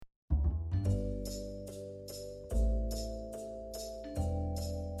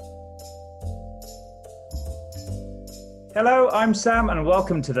Hello, I'm Sam, and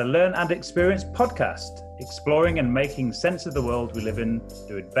welcome to the Learn and Experience podcast, exploring and making sense of the world we live in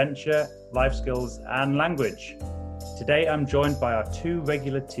through adventure, life skills, and language. Today, I'm joined by our two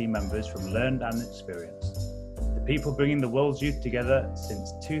regular team members from Learn and Experience, the people bringing the world's youth together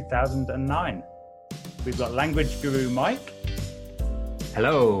since 2009. We've got language guru Mike.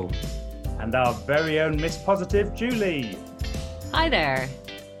 Hello. And our very own Miss Positive, Julie. Hi there.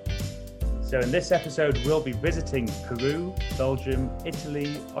 So in this episode, we'll be visiting Peru, Belgium,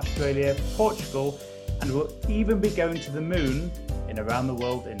 Italy, Australia, Portugal, and we'll even be going to the moon in Around the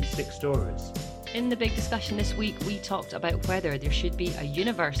World in 6 Stories. In the big discussion this week, we talked about whether there should be a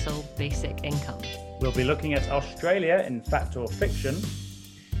universal basic income. We'll be looking at Australia in Fact or Fiction.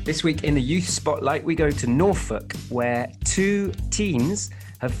 This week in the Youth Spotlight, we go to Norfolk, where 2 teens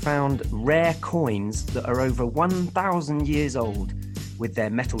have found rare coins that are over 1,000 years old with their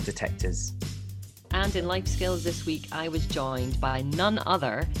metal detectors. And in Life Skills this week, I was joined by none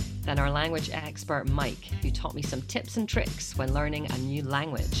other than our language expert Mike, who taught me some tips and tricks when learning a new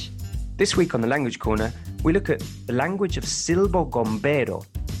language. This week on the Language Corner, we look at the language of Silbo Gombero,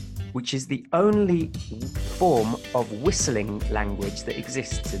 which is the only form of whistling language that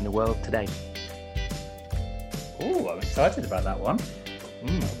exists in the world today. Oh, I'm excited about that one.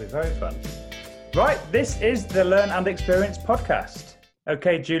 That'll be very fun. Right, this is the Learn and Experience podcast.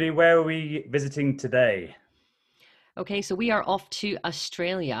 Okay, Julie, where are we visiting today? Okay, so we are off to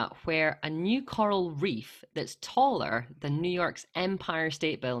Australia, where a new coral reef that's taller than New York's Empire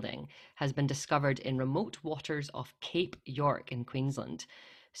State Building has been discovered in remote waters of Cape York in Queensland.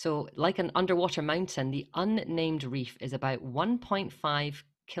 So, like an underwater mountain, the unnamed reef is about 1.5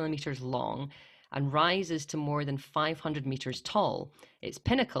 kilometres long and rises to more than 500 metres tall. Its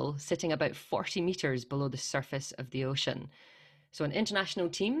pinnacle sitting about 40 metres below the surface of the ocean. So an international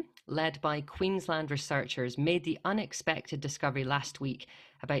team led by Queensland researchers made the unexpected discovery last week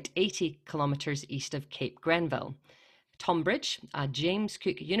about 80 kilometres east of Cape Grenville. Tom Bridge, a James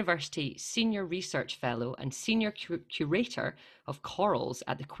Cook University Senior Research Fellow and Senior Curator of Corals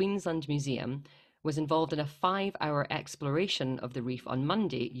at the Queensland Museum, was involved in a 5-hour exploration of the reef on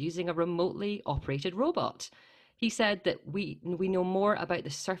Monday using a remotely operated robot. He said that we know more about the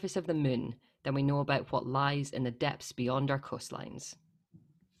surface of the moon than we know about what lies in the depths beyond our coastlines.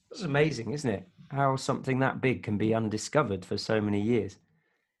 It's amazing, isn't it? How something that big can be undiscovered for so many years.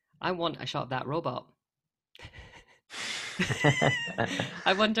 I want a shot of that robot.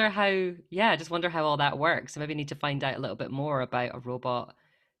 I wonder just wonder how all that works. I maybe need to find out a little bit more about a robot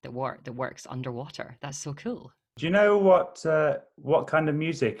that works underwater. That's so cool. Do you know what kind of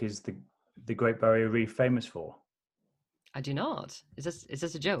music is the Great Barrier Reef famous for? I do not. Is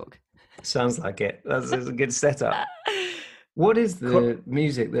this a joke? Sounds like it. That's a good setup. What is the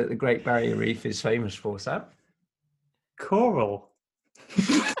music that the Great Barrier Reef is famous for, Sam? Choral.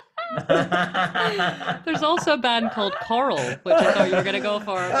 There's also a band called Coral, which I thought you were going to go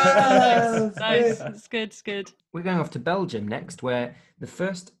for. Nice. It's good. We're going off to Belgium next, where the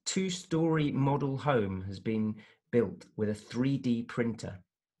first 2-story model home has been built with a 3D printer.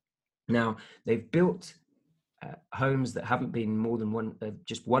 Now, they've built homes that haven't been more than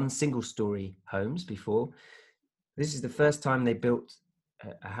just one single-story homes before. This is the first time they built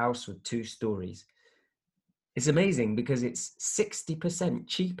a house with 2 stories. It's amazing because it's 60%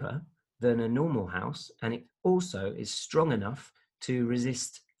 cheaper than a normal house, and it also is strong enough to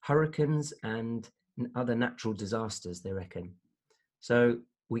resist hurricanes and other natural disasters, they reckon. So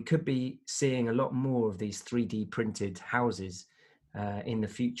we could be seeing a lot more of these 3D printed houses in the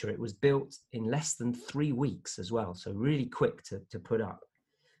future. It was built in less than 3 weeks as well, so really quick to put up.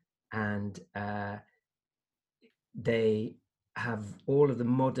 And they have all of the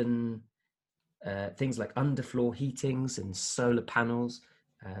modern things like underfloor heatings and solar panels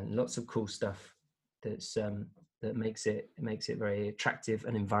and lots of cool stuff that makes it very attractive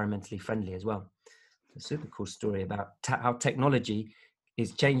and environmentally friendly as well. A super cool story about how technology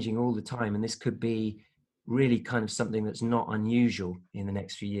is changing all the time, and this could be really kind of something that's not unusual in the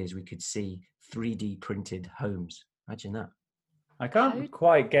next few years. We could see 3D printed homes. Imagine that. I can't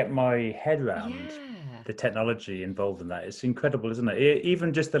quite get my head around the technology involved in that. It's incredible, isn't it?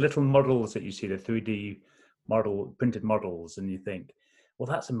 Even just the little models that you see, the 3D printed models, and you think, well,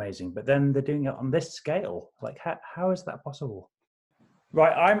 that's amazing. But then they're doing it on this scale. Like, how is that possible?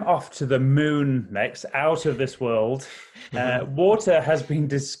 Right, I'm off to the moon next, out of this world. Water has been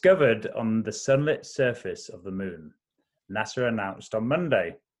discovered on the sunlit surface of the moon, NASA announced on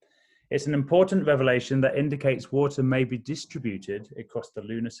Monday. It's an important revelation that indicates water may be distributed across the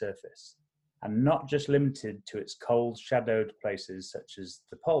lunar surface and not just limited to its cold, shadowed places such as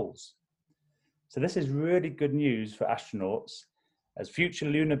the poles. So this is really good news for astronauts, as future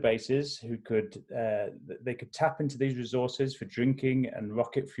lunar bases they could tap into these resources for drinking and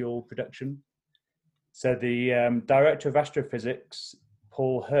rocket fuel production. So the director of astrophysics,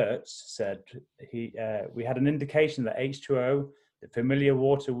 Paul Hertz, said we had an indication that H2O, the familiar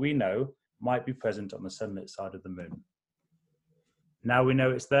water we know, might be present on the sunlit side of the moon. Now we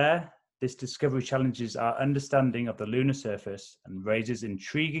know it's there. This discovery challenges our understanding of the lunar surface and raises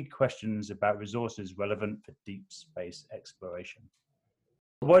intriguing questions about resources relevant for deep space exploration.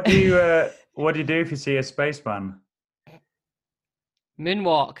 What do you do if you see a spaceman?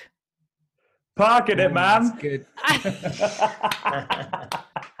 Moonwalk. Parking it, man. That's good.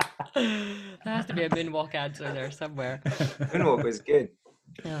 There has to be a moonwalk answer there somewhere. Moonwalk was good.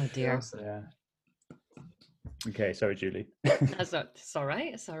 Oh dear. Awesome. Yeah. Okay, sorry, Julie. It's all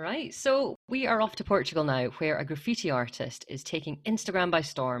right. It's all right. So we are off to Portugal now, where a graffiti artist is taking Instagram by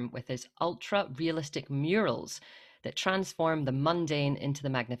storm with his ultra-realistic murals that transform the mundane into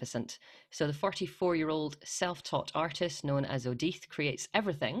the magnificent. So the 44-year-old self-taught artist known as Odith creates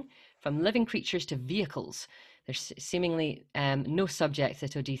everything from living creatures to vehicles. There's seemingly no subject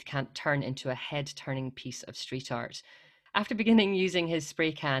that Odith can't turn into a head-turning piece of street art. After beginning using his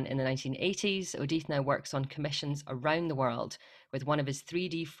spray can in the 1980s, Odith now works on commissions around the world, with one of his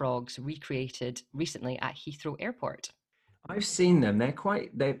 3D frogs recreated recently at Heathrow Airport. I've seen them.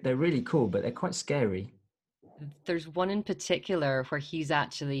 They're really cool, but they're quite scary. There's one in particular where he's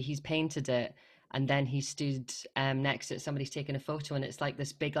painted it, and then he stood next to it. Somebody's taken a photo, and it's like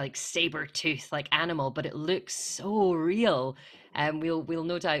this big, like saber tooth, like animal, but it looks so real. We'll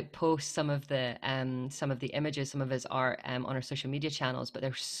no doubt post some of the images, some of his art on our social media channels. But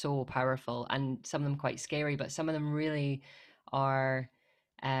they're so powerful, and some of them quite scary. But some of them really are.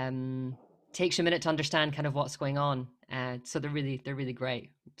 Takes you a minute to understand kind of what's going on. So they're really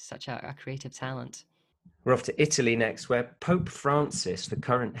great. Such a creative talent. We're off to Italy next, where Pope Francis, the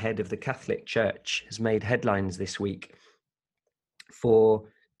current head of the Catholic Church, has made headlines this week for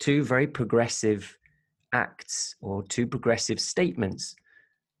two very progressive acts or two progressive statements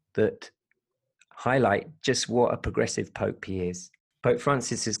that highlight just what a progressive pope he is. Pope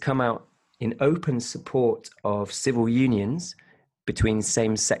Francis has come out in open support of civil unions between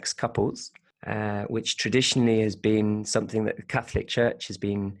same-sex couples, which traditionally has been something that the Catholic Church has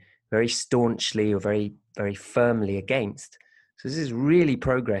been very staunchly or very, very firmly against. So this is really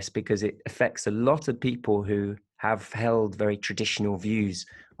progress because it affects a lot of people who have held very traditional views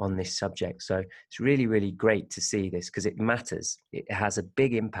on this subject. So it's really, really great to see this because it matters. It has a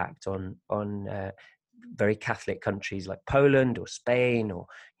big impact on very Catholic countries like Poland or Spain or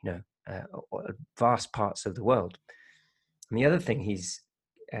or vast parts of the world. And the other thing he's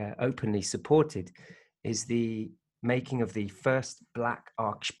openly supported is the making of the first black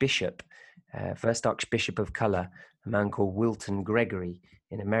archbishop, first archbishop of color, a man called Wilton Gregory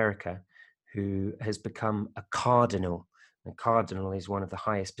in America, who has become a cardinal. A cardinal is one of the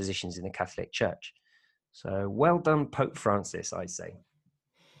highest positions in the Catholic Church. So well done, Pope Francis, I say.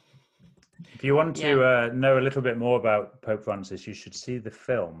 If you want to know a little bit more about Pope Francis, you should see the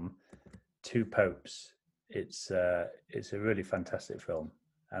film Two Popes. It's a really fantastic film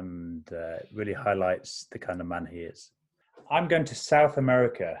and really highlights the kind of man he is. I'm going to South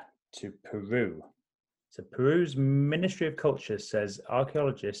America, to Peru. So Peru's Ministry of Culture says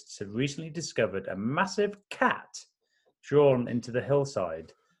archaeologists have recently discovered a massive cat drawn into the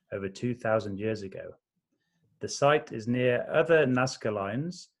hillside over 2,000 years ago. The site is near other Nazca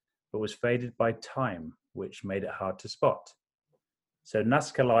lines, but was faded by time, which made it hard to spot. So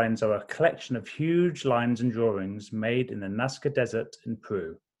Nazca lines are a collection of huge lines and drawings made in the Nazca Desert in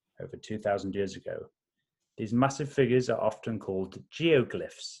Peru over 2,000 years ago. These massive figures are often called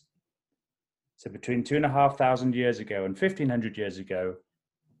geoglyphs. So between 2,500 years ago and 1,500 years ago,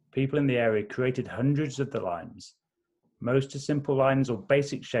 people in the area created hundreds of the lines. Most are simple lines or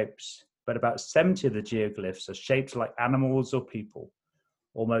basic shapes, but about 70 of the geoglyphs are shaped like animals or people.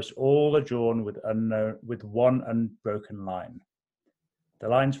 Almost all are drawn with one unbroken line. The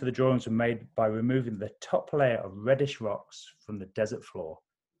lines for the drawings were made by removing the top layer of reddish rocks from the desert floor,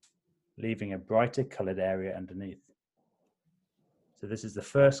 leaving a brighter coloured area underneath. So this is the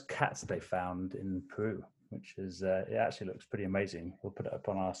first cat they found in Peru, which is, it actually looks pretty amazing. We'll put it up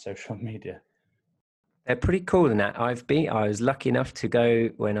on our social media. They're pretty cool in that. I was lucky enough to go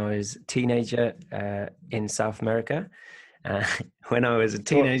when I was a teenager in South America. When I was a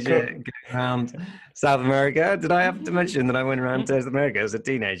teenager going around South America, did I have to mention that I went around South America as a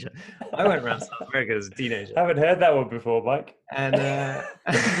teenager? I went around South America as a teenager. I haven't heard that one before, Mike. And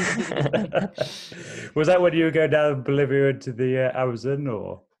was that when you were going down Bolivia into the Amazon,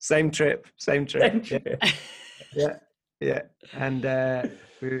 or? Same trip. Same Yeah. trip. Yeah. And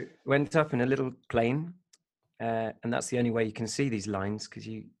we went up in a little plane, and that's the only way you can see these lines, because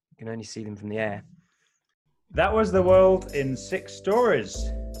you can only see them from the air. That was the world in 6 stories.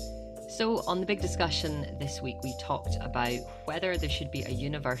 So on the big discussion this week, we talked about whether there should be a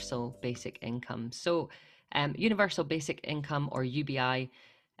universal basic income. So universal basic income, or UBI,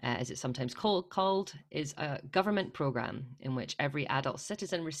 as it's sometimes called, is a government program in which every adult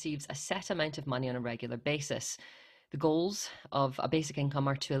citizen receives a set amount of money on a regular basis. The goals of a basic income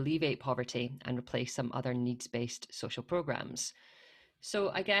are to alleviate poverty and replace some other needs-based social programs. So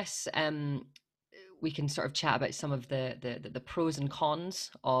I guess we can sort of chat about some of the pros and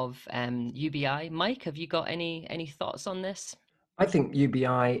cons of UBI. Mike, have you got any thoughts on this? I think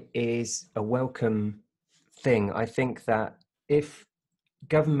UBI is a welcome thing. I think that if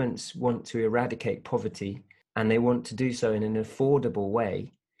governments want to eradicate poverty and they want to do so in an affordable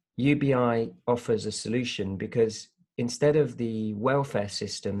way, UBI offers a solution, because instead of the welfare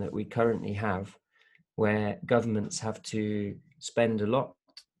system that we currently have, where governments have to spend a lot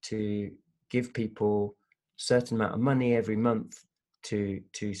to give people a certain amount of money every month to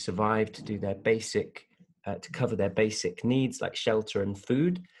survive, to do their basic, to cover their basic needs like shelter and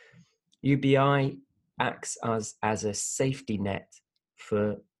food, UBI acts as a safety net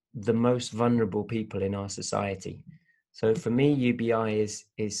for the most vulnerable people in our society. So for me, UBI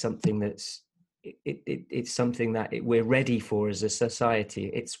is something that's it's something that we're ready for as a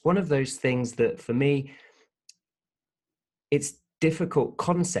society. It's one of those things that for me, it's difficult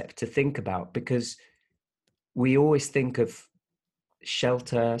concept to think about, because we always think of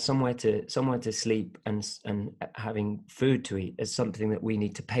shelter, somewhere to sleep, and having food to eat as something that we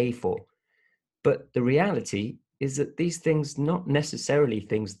need to pay for. But the reality is that these things not necessarily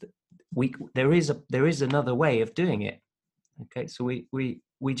things that there is another way of doing it. Okay, so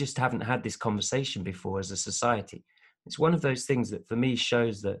we just haven't had this conversation before as a society. It's one of those things that for me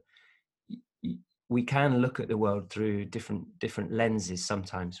shows that we can look at the world through different lenses.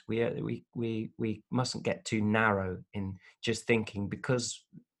 Sometimes we mustn't get too narrow in just thinking because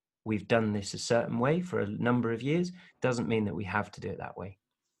we've done this a certain way for a number of years doesn't mean that we have to do it that way.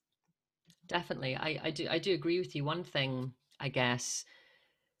 Definitely, I do agree with you. One thing, I guess,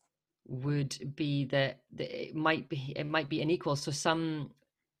 would be that it might be unequal. So some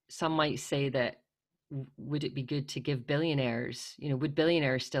might say that, would it be good to give billionaires, would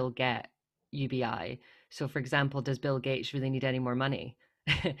billionaires still get UBI? So for example, does Bill Gates really need any more money?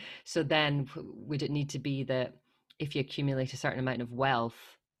 So then would it need to be that if you accumulate a certain amount of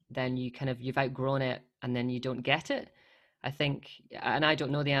wealth, then you've outgrown it and then you don't get it? I think, and I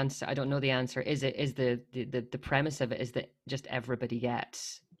don't know the answer. Is the premise of it is that just everybody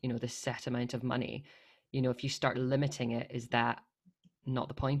gets, the set amount of money? If you start limiting it, is that not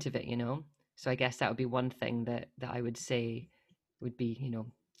the point of it? So I guess that would be one thing that I would say would be,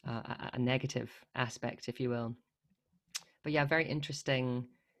 a negative aspect, if you will. But yeah, very interesting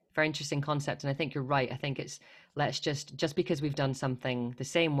concept. And I think you're right. I think it's, let's just because we've done something the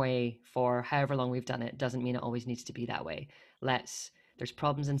same way for however long we've done it doesn't mean it always needs to be that way. There's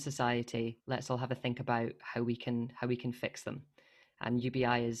problems in society. Let's all have a think about how we can fix them. And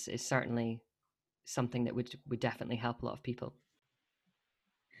UBI is certainly something that would definitely help a lot of people.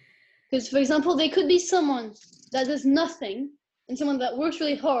 Because, for example, there could be someone that does nothing and someone that works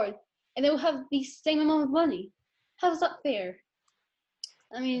really hard, and they will have the same amount of money. How is that fair?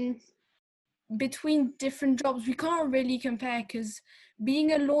 I mean, between different jobs, we can't really compare, because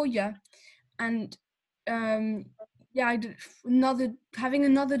being a lawyer and having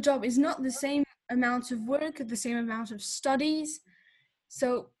another job is not the same amount of work, the same amount of studies.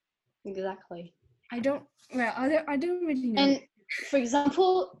 So exactly. I don't really know. And for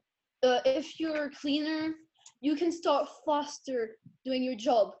example, if you're a cleaner, you can start faster doing your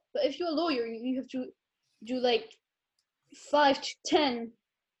job. But if you're a lawyer, you have to do like 5 to 10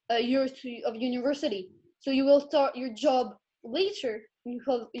 years of university. So you will start your job later. You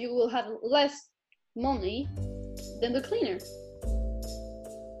will have less money than the cleaner.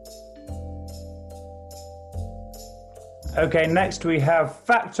 Okay, next we have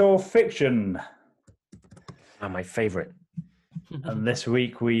fact or fiction. My favorite. And this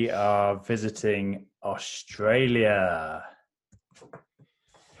week we are visiting Australia.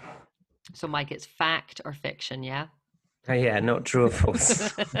 So Mike, it's fact or fiction, yeah? Oh yeah, not true or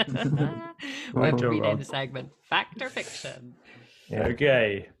false. We'll have to rename the segment. Fact or fiction? Yeah.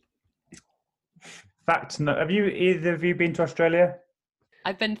 Okay. Fact. No, have either of you been to Australia?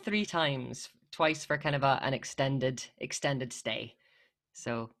 I've been 3 times, twice for kind of an extended stay.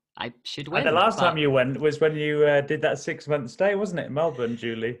 So I should win. And the last time you went was when you did that 6-month stay, wasn't it, in Melbourne,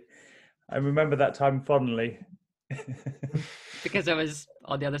 Julie? I remember that time fondly. Because I was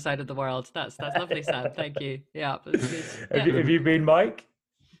on the other side of the world. That's lovely, Sam. Thank you. Yeah, it was good. Yeah. Have you been, Mike?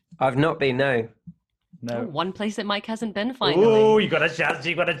 I've not been, no. Oh, one place that Mike hasn't been finally. Oh, you got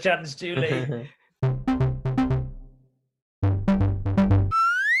a chance, Julie.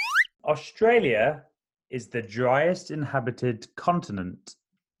 Australia is the driest inhabited continent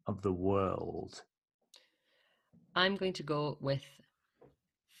of the world. I'm going to go with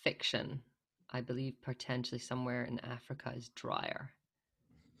fiction. I believe potentially somewhere in Africa is drier.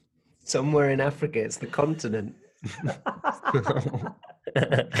 Somewhere in Africa, it's the continent.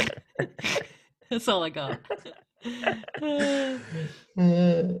 That's all I got. It's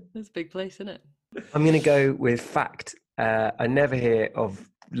a big place, isn't it? I'm going to go with fact. I never hear of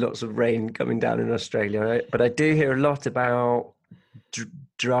lots of rain coming down in Australia, but I do hear a lot about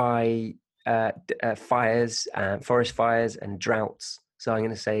dry fires, forest fires and droughts. So I'm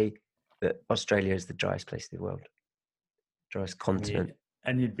going to say that Australia is the driest place in the world, driest continent. Yeah,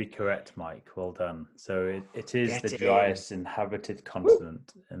 and you'd be correct, Mike. Well done. So it is Get the in. driest inhabited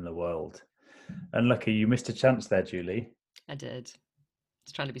continent in the world. And lucky you missed a chance there, Julie. I did.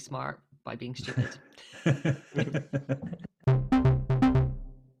 Just trying to be smart by being stupid.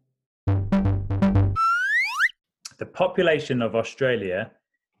 The population of Australia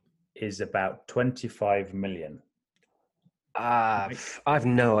is about 25 million. I've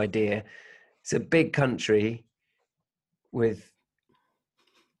no idea. It's a big country with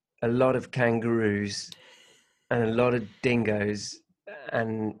a lot of kangaroos and a lot of dingoes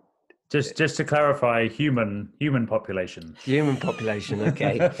and just to clarify, human population. Human population,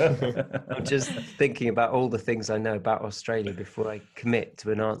 okay. I'm just thinking about all the things I know about Australia before I commit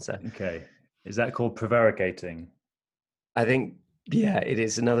to an answer. Okay. Is that called prevaricating? I think, yeah, it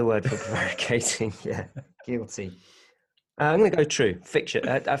is another word for prevaricating. Yeah, guilty. I'm going to go true. Fiction.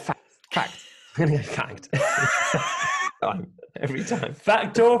 Fact. I'm going to go fact. Every time.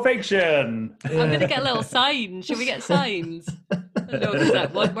 Fact or fiction? I'm going to get a little sign. Should we get signs? I don't know, because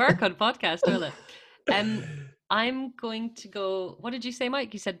that won't work on podcast, will it? I'm going to go. What did you say,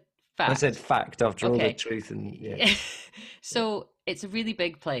 Mike? You said fact. I said fact after all Okay. the truth and yeah. So it's a really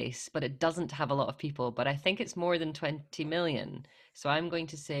big place, but it doesn't have a lot of people. But I think it's more than 20 million. So I'm going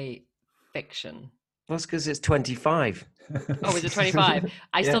to say fiction. That's because it's 25. Oh, is it 25?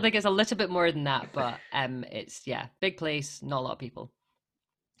 I Yeah. still think it's a little bit more than that, but it's big place, not a lot of people.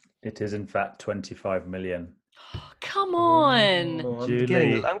 It is in fact 25 million. Come on. Oh,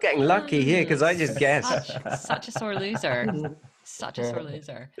 Julie. I'm getting lucky here because I just guessed. Such a sore loser. Such a sore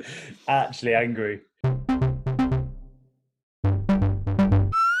loser. Actually angry.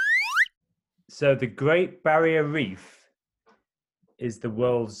 So the Great Barrier Reef is the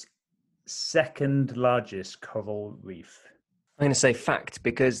world's second largest coral reef. I'm going to say fact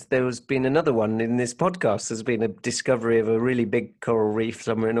because there's been another one in this podcast. There's been a discovery of a really big coral reef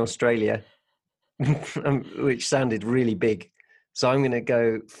somewhere in Australia, which sounded really big. So I'm going to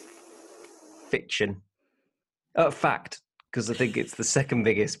go fiction. Fact, because I think it's the second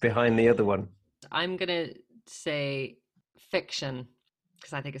biggest behind the other one. I'm going to say fiction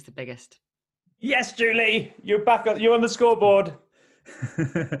because I think it's the biggest. Yes, Julie, you're on the scoreboard.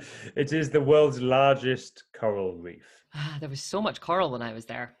 It is the world's largest coral reef. There was so much coral when I was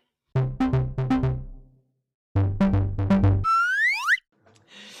there.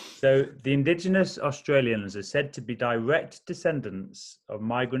 So the indigenous Australians are said to be direct descendants of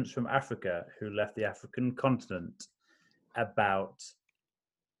migrants from Africa who left the African continent about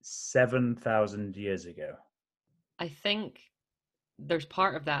 7,000 years ago. I think there's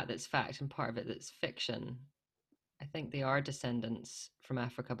part of that that's fact and part of it that's fiction. I think they are descendants from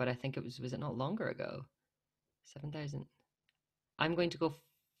Africa, but I think was it not longer ago? 7,000. I'm going to go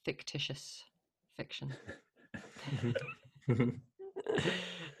fictitious fiction.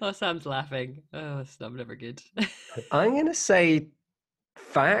 Oh, Sam's laughing. Oh, it's not never good. I'm going to say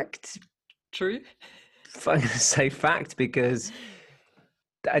fact. True. I'm going to say fact because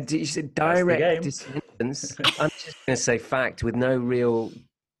you said direct descendants. I'm just going to say fact with no real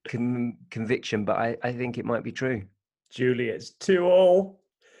conviction, but I think it might be true. Julie, it's 2-2.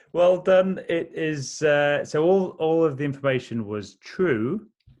 Well done. It is so all of the information was true,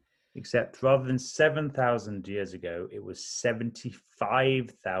 except rather than 7,000 years ago, it was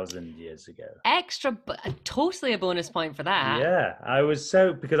 75,000 years ago. Extra, totally a bonus point for that. Yeah,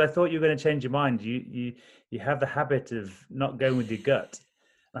 because I thought you were going to change your mind. You have the habit of not going with your gut,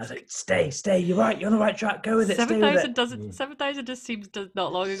 And I was like, stay, you're right, you're on the right track, go with it, stay with it. 7,000 just seems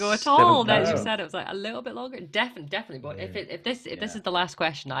not long ago at all. Now that you No. said it was like a little bit longer. Definitely. But if this is the last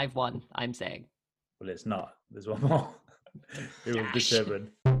question, I've won. I'm saying. Well, it's not. There's one more. It will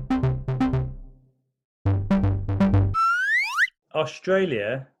determine.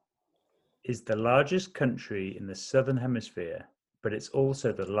 Australia is the largest country in the Southern Hemisphere, but it's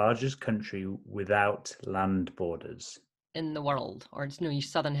also the largest country without land borders. In the world, or it's no,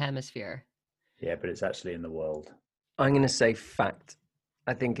 Southern Hemisphere. Yeah, but it's actually in the world. I'm going to say fact.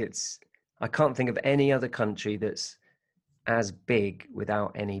 I can't think of any other country that's as big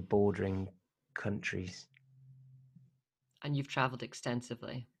without any bordering countries. And you've travelled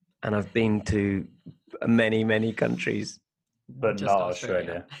extensively. And I've been to many, many countries. But Just not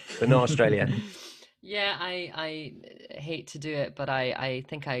Australia. But not Australia. Yeah, I hate to do it, but I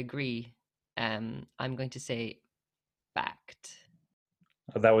think I agree. I'm going to say fact.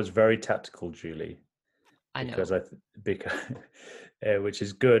 Oh, that was very tactical, Julie. I know. Because which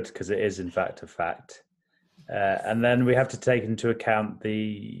is good, because it is in fact a fact. And then we have to take into account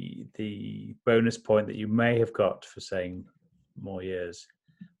the bonus point that you may have got for saying more years.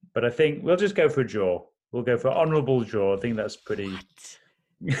 But I think we'll just go for a draw. We'll go for honourable draw. I think that's pretty.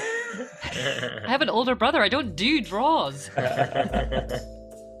 What? I have an older brother. I don't do draws.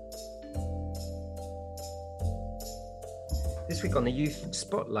 This week on the Youth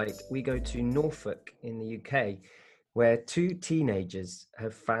Spotlight, we go to Norfolk in the UK, where two teenagers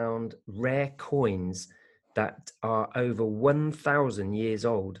have found rare coins that are over 1,000 years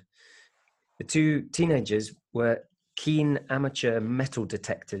old. The two teenagers were keen amateur metal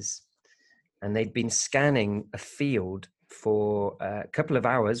detectors, and they'd been scanning a field for a couple of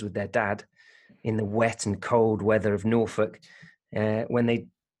hours with their dad in the wet and cold weather of Norfolk when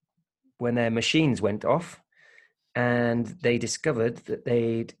their machines went off, and they discovered that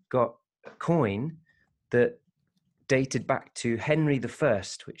they'd got a coin that dated back to Henry I,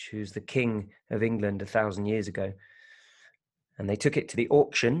 which was the King of England 1,000 years ago. And they took it to the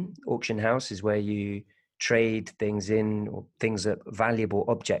auction. Auction house is where you trade things in, or things that valuable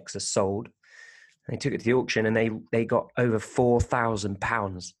objects are sold. They took it to the auction, and they got over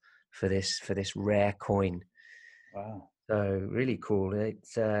 £4,000 for this rare coin. Wow! So really cool.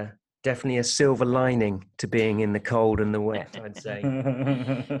 It's definitely a silver lining to being in the cold and the wet, I'd say.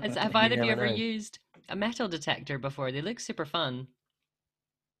 Have either of you ever used a metal detector before? They look super fun.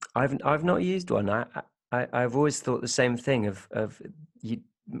 I've not used one. I've always thought the same thing of you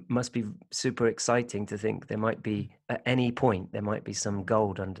must be super exciting to think there might be at any point there might be some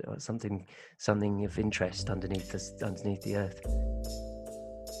gold under, or something of interest underneath the earth.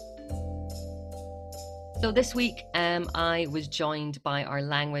 So this week, I was joined by our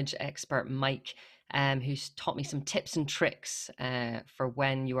language expert, Mike, who's taught me some tips and tricks for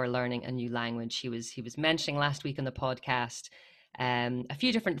when you are learning a new language. He was mentioning last week on the podcast a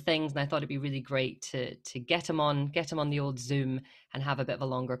few different things, and I thought it'd be really great to get him on the old Zoom and have a bit of a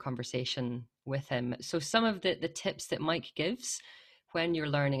longer conversation with him. So some of the tips that Mike gives when you're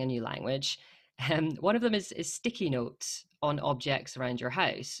learning a new language, one of them is sticky notes on objects around your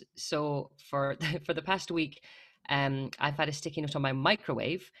house. So for the past week, I've had a sticky note on my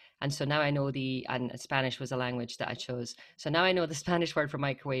microwave, and so now I know and Spanish was a language that I chose. So now I know the Spanish word for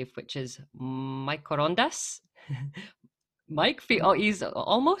microwave, which is microondas. Mike, he's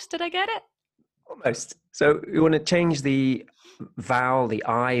almost. Did I get it? Almost. So you want to change the vowel, the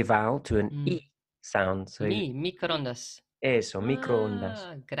I vowel, to an E sound. So microondas. Eso,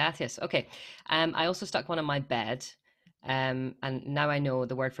 microondas. Gracias. Okay. I also stuck one on my bed. And now I know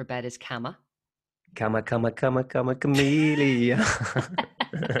the word for bed is cama. Cama, camellia.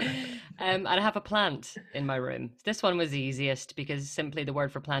 And I have a plant in my room. This one was the easiest because simply the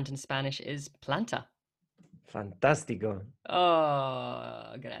word for plant in Spanish is planta. Fantástico.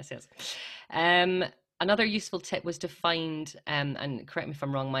 Oh, gracias. Another useful tip was to find, and correct me if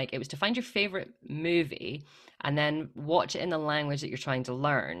I'm wrong, Mike, it was to find your favorite movie and then watch it in the language that you're trying to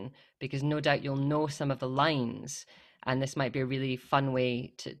learn, because no doubt you'll know some of the lines, and this might be a really fun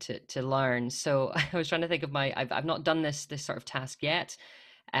way to learn. So I was trying to think of I've not done this sort of task yet,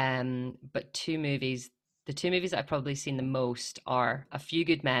 but the two movies that I've probably seen the most are A Few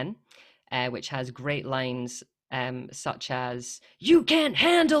Good Men, which has great lines such as "You can't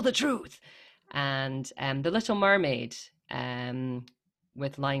handle the truth," and The Little Mermaid,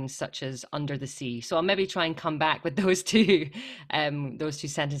 with lines such as "Under the Sea." So I'll maybe try and come back with those two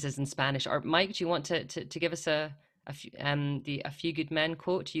sentences in Spanish. Or Mike, do you want to give us a few good men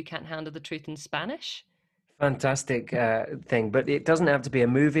quote? "You can't handle the truth" in Spanish. Fantastic thing, but it doesn't have to be a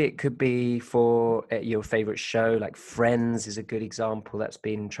movie. It could be for your favorite show, like Friends is a good example that's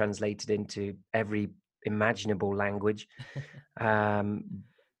been translated into every imaginable language, and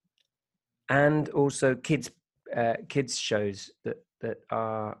also kids shows that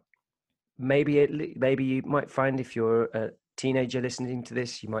are maybe you might find, if you're a teenager listening to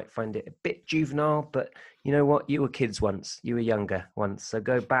this, you might find it a bit juvenile, but you know what? You were kids once, you were younger once, so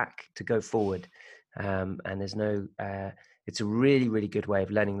go forward. And there's no it's a really, really good way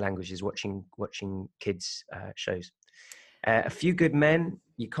of learning languages, watching kids shows. A Few Good Men,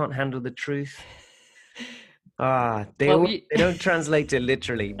 You Can't Handle the Truth. They don't translate it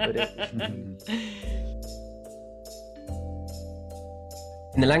literally, but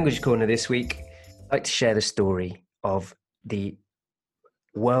in the language corner this week, I'd like to share the story of the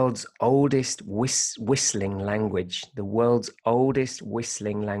world's oldest whistling language. The world's oldest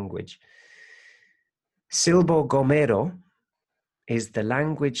whistling language. Silbo Gomero is the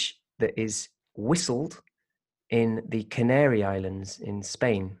language that is whistled in the Canary Islands in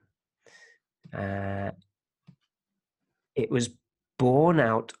Spain. It was born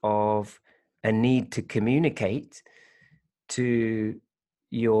out of a need to communicate to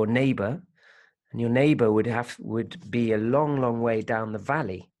your neighbor, and your neighbor would be a long way down the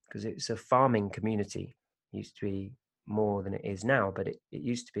valley, because it's a farming community. It used to be more than it is now, but it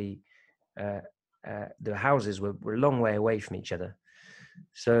used to be the houses were a long way away from each other.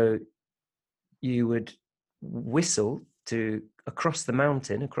 So you would whistle across the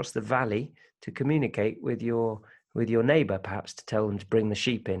mountain, across the valley, to communicate with your neighbor, perhaps to tell them to bring the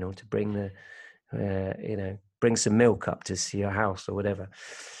sheep in, or to bring bring some milk up to see your house or whatever.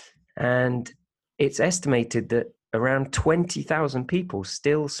 And it's estimated that around 20,000 people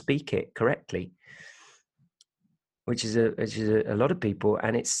still speak it correctly, which is a lot of people,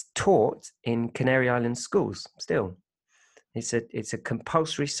 and it's taught in Canary Island schools still. It's a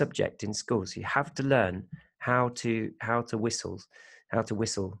compulsory subject in schools. You have to learn how to whistle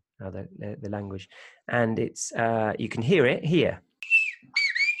the language, and it's you can hear it here.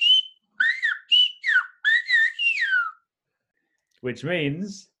 Which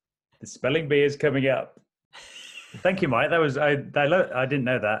means the spelling bee is coming up. Thank you, Mike. That was I didn't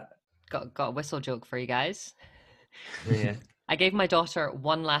know that. Got a whistle joke for you guys. Yeah. I gave my daughter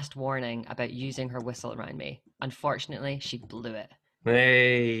one last warning about using her whistle around me. Unfortunately, she blew it.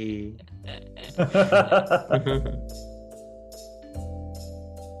 Hey.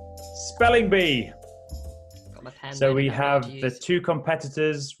 Spelling bee. Got my pen. So we have the two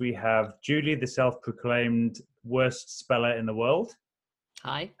competitors. We have Julie, the self-proclaimed worst speller in the world.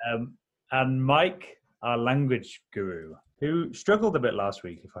 Hi. And Mike, our language guru, who struggled a bit last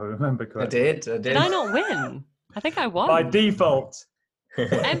week, if I remember correctly. I did. Did I not win? I think I won. By default.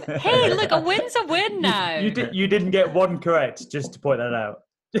 Hey, look, a win's a win now. You didn't get one correct, just to point that out.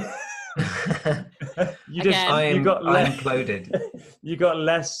 You got imploded. You got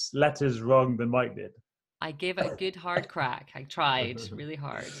less letters wrong than Mike did. I gave it a good hard crack. I tried really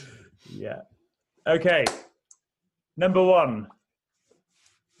hard. Yeah. Okay. Number one.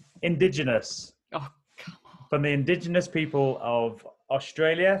 Indigenous. Oh, come on. From the indigenous people of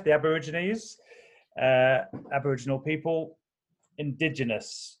Australia, the Aborigines, Aboriginal people.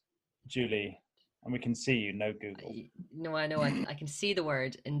 Indigenous, Julie, and we can see you. No Google. No, I know. I can see the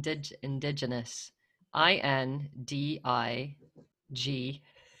word indigenous. INDIGINOS.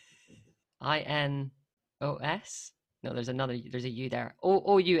 No, there's a U there.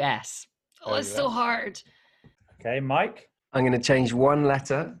 OUS. Oh, it's so hard. Okay, Mike. I'm going to change one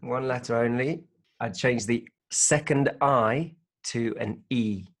letter only. I'd change the second I to an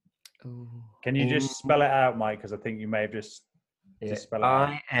E. Ooh. Can you just spell it out, Mike? Because I think you may have just spell it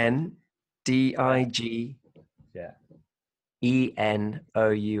out. INDIG. Yeah.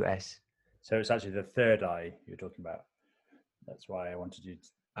 ENOUS. So it's actually the third I you're talking about. That's why I wanted you to...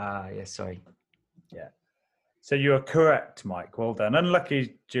 yes, sorry. Yeah. So you are correct, Mike. Well done.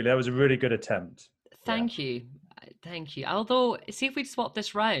 Unlucky, Julie. That was a really good attempt. Thank you. Although, see, if we'd swap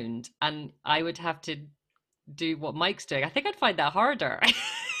this round and I would have to do what Mike's doing, I think I'd find that harder.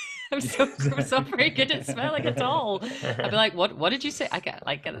 I'm so very good at spelling at all. I'd be like, what did you say? I get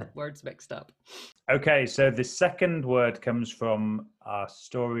words mixed up. Okay, so the second word comes from our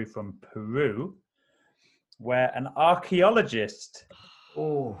story from Peru, where an archaeologist...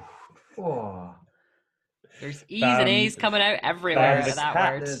 There's E's and A's coming out everywhere with that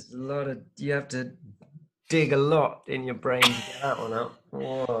word. There's a lot of... You have to dig a lot in your brain to get that one out.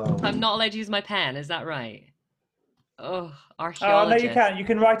 Whoa. I'm not allowed to use my pen, is that right? Oh, archaeologist. Oh, no, you can't. You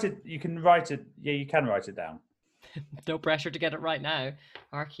can write it. Yeah, you can write it down. No pressure to get it right now.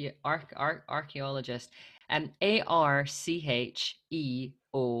 Archaeologist. Archeologist.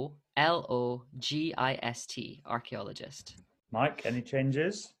 Archaeologist. Mike, any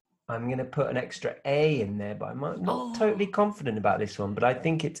changes? I'm going to put an extra A in there, but I'm not totally confident about this one. But I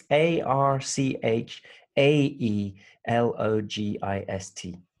think it's Archaeologist.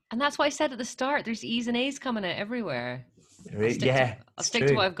 And that's why I said at the start, there's E's and A's coming out everywhere. I'll stick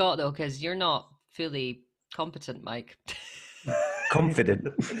to what I've got, though, because you're not fully competent, Mike. Confident.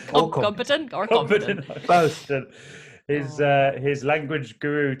 Competent or confident? Both. His language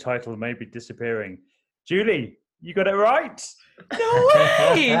guru title may be disappearing. Julie, you got it right. No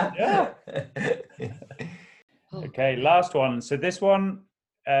way! Yeah. Okay, last one. So this one,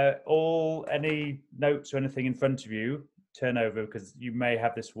 any notes or anything in front of you, turn over because you may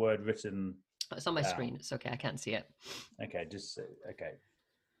have this word written. It's on my screen. It's okay. I can't see it. Okay, okay.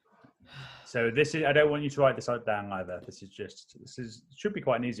 So this is. I don't want you to write this down either. This should be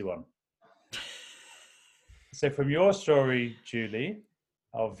quite an easy one. So from your story, Julie,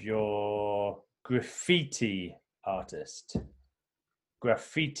 of your graffiti artist.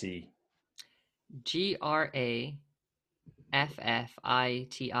 Graffiti. Graffiti.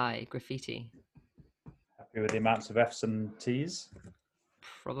 Graffiti. Happy with the amounts of F's and T's?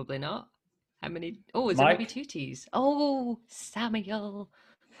 Probably not. How many? Oh, is Mike? there maybe 2 T's? Oh, Samuel.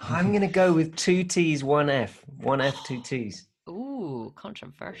 I'm going to go with 2 T's, 1 F. 1 F, 2 T's. Ooh,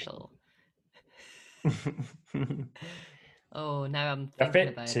 controversial. Oh, now I'm thinking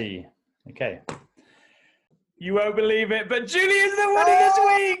about it. Okay. You won't believe it, but Julie is the winner this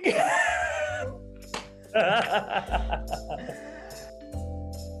week!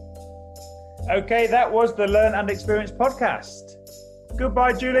 Okay, that was the Learn and Experience podcast.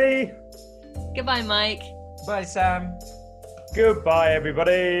 Goodbye, Julie. Goodbye, Mike. Bye, Sam. Goodbye,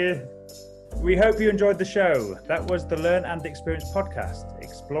 everybody. We hope you enjoyed the show. That was the Learn and Experience podcast,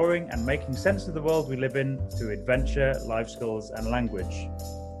 exploring and making sense of the world we live in through adventure, life skills, and language.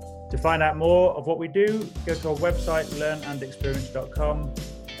 To find out more of what we do, go to our website, learnandexperience.com,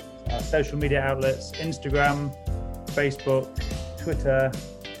 our social media outlets, Instagram, Facebook, Twitter.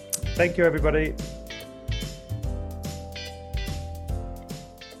 Thank you, everybody.